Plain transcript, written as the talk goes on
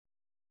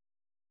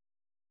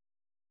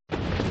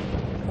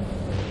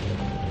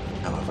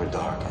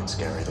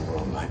scary the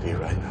world might be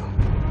right now,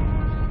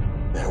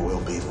 there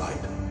will be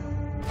light.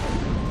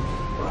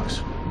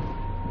 Brooks,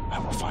 I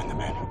will find the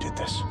man who did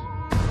this.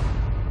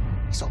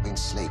 He's not been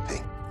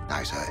sleeping. Now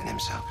he's hurting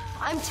himself.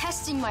 I'm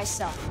testing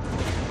myself.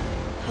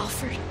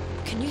 Alfred,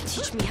 can you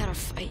teach me how to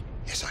fight?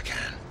 Yes, I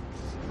can.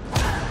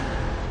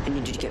 I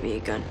need you to get me a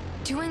gun.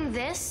 Doing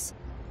this,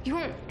 you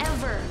won't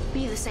ever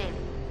be the same.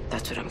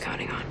 That's what I'm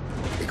counting on.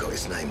 He got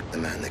his name, the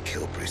man that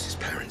killed Bruce's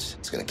parents.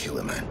 He's gonna kill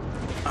the man.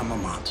 I'm a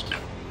monster.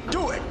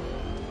 Do it!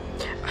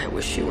 I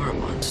wish you were a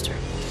monster.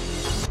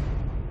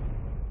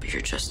 But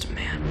you're just a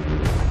man.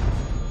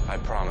 I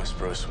promised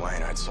Bruce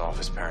Wayne I'd solve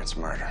his parents'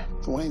 murder.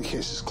 The Wayne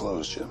case is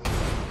closed, Jim.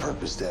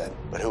 Perp is dead.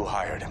 But who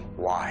hired him?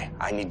 Why?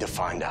 I need to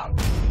find out.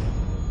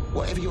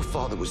 Whatever your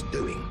father was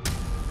doing,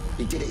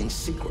 he did it in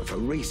secret for a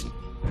reason.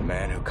 The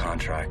man who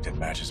contracted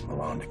Matches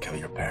Malone to kill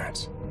your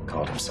parents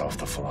called himself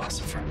the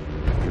Philosopher.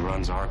 He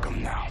runs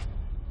Arkham now.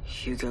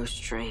 Hugo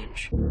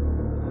Strange.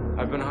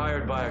 I've been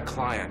hired by a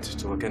client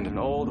to look into an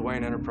old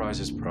Wayne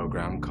Enterprises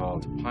program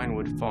called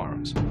Pinewood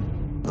Farms.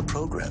 The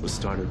program was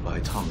started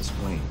by Thomas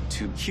Wayne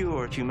to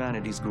cure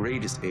humanity's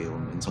greatest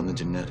ailments on the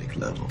genetic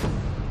level.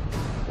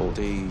 Old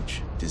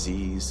age,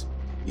 disease,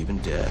 even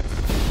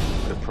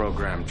death. The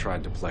program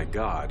tried to play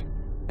God,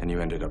 and you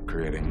ended up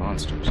creating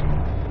monsters.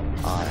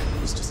 I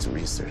was just a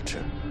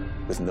researcher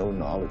with no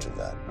knowledge of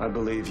that. I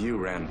believe you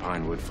ran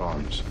Pinewood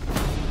Farms.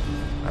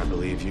 I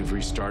believe you've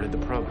restarted the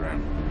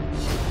program.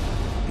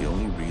 The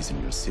only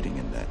reason you're sitting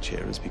in that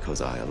chair is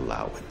because I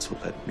allow it. So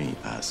let me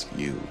ask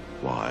you,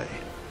 why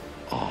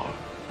are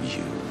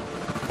you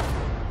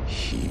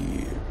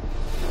here?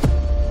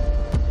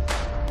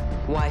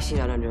 Why is she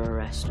not under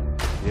arrest?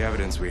 The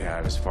evidence we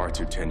have is far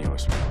too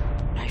tenuous.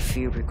 I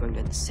fear we're going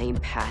down the same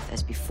path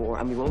as before,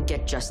 and we won't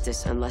get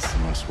justice unless...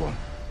 Unless what?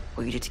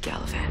 What you did to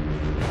Gallivant.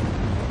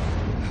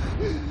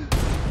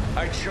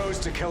 I chose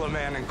to kill a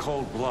man in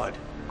cold blood.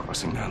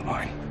 Crossing that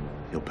line,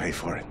 you'll pay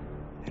for it.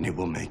 And it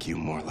will make you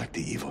more like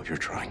the evil you're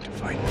trying to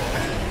fight.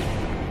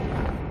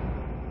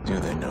 Do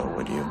they know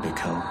what you've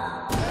become?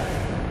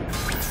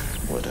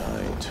 What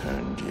I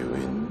turned you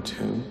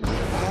into?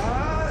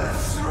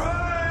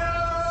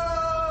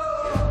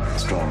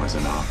 Strong as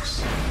an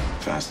ox,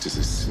 fast as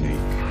a snake.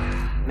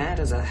 Mad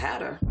as a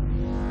hatter.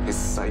 His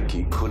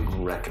psyche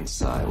couldn't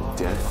reconcile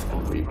death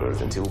and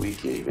rebirth until we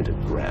gave it a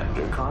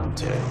grander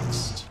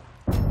context.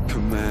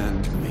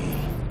 Command me.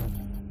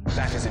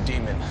 That is a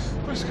demon.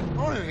 What's going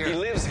on here? He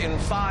lives in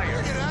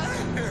fire. Get out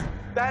of here!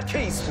 That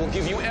piece will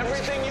give you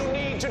everything you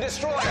need to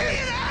destroy him.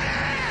 Get out of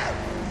here!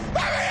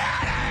 Let me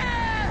out of here!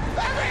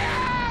 Let me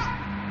out!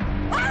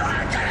 I want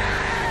to get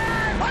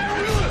out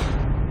of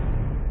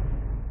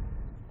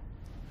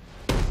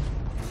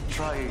here!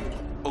 Try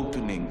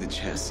opening the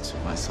chest,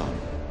 my son.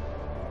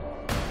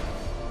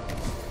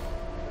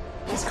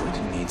 He's going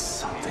to need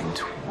something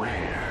to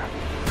wear.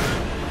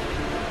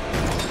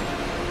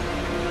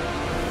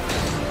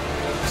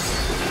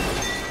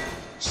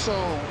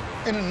 So,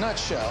 in a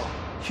nutshell,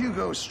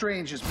 Hugo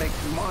Strange is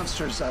making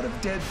monsters out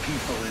of dead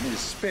people in his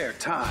spare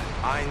time.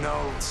 I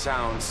know it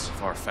sounds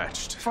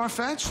far-fetched.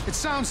 Far-fetched? It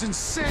sounds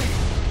insane.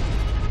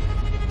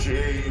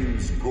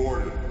 James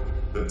Gordon,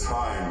 the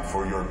time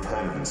for your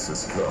penance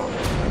has come.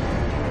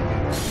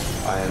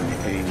 I am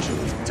the angel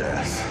of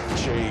death.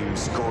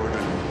 James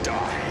Gordon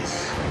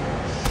dies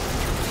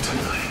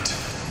tonight.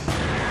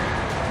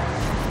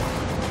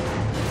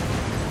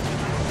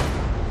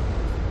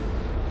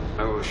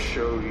 I will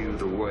show you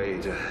the way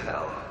to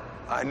hell.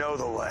 I know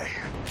the way.